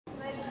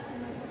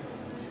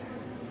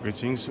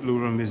Greetings,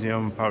 Louvre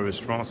Museum, Paris,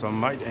 France. I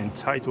might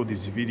entitle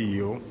this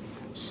video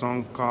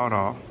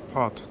Sankara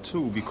Part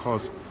 2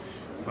 because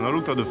when I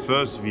looked at the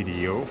first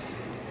video,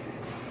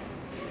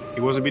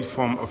 it was a bit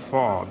from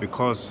afar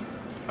because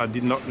I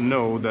did not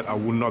know that I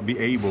would not be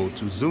able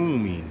to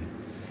zoom in.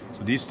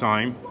 So this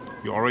time,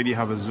 you already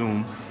have a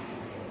zoom.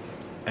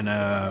 And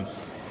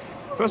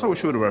first I will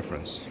show the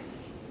reference.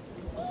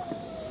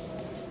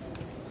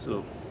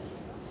 So,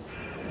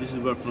 this is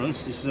the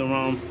reference. This is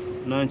around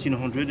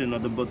 1900 and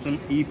at the bottom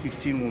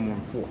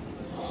E15114.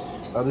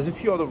 Now there's a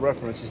few other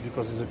references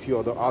because there's a few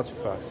other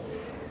artifacts,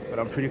 but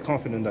I'm pretty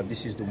confident that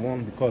this is the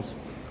one because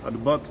at the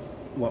bottom,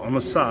 well, on the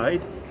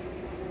side,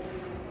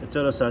 they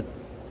tell us that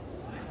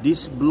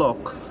this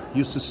block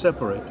used to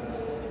separate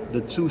the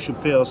two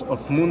chapels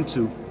of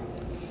Muntu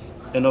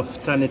and of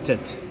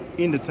Tanetet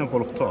in the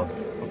Temple of Thoth.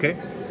 Okay,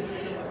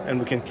 and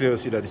we can clearly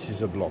see that this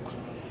is a block.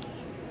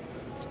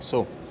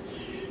 So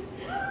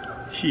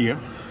here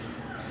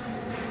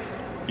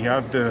you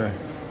have the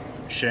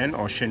Shen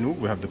or Shenu,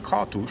 we have the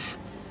cartouche.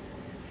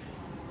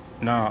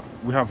 Now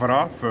we have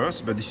Ra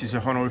first, but this is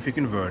a honorific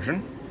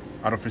inversion.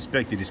 Out of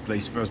respect, it is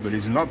placed first, but it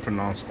is not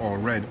pronounced or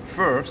read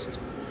first.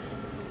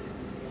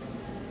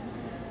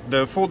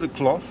 The folded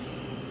cloth,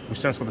 which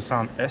stands for the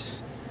sound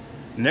S.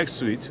 Next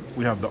to it,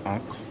 we have the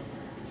Ankh.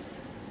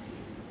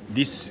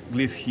 This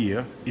glyph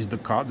here is the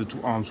Ka, the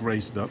two arms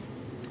raised up.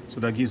 So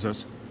that gives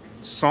us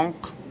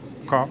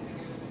Sankara.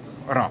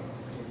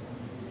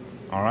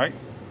 All right.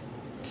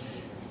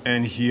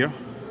 And here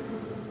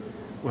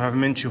we have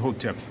Menchu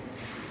Hotep.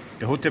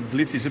 The Hotep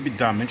glyph is a bit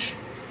damaged,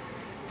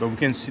 but we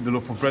can see the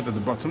loaf of bread at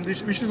the bottom,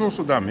 which is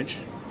also damaged.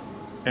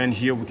 And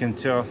here we can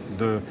tell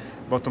the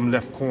bottom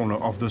left corner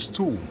of the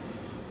stool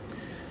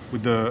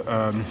with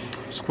the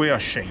square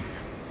shape.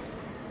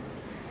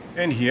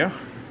 And here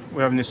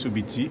we have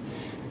Nesubiti,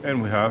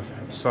 and we have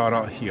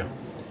Sara here.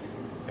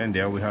 And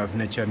there we have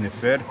Necher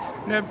Nefer,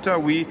 Neb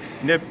Tawi,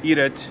 Neb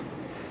Iret,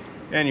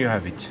 and you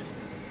have it.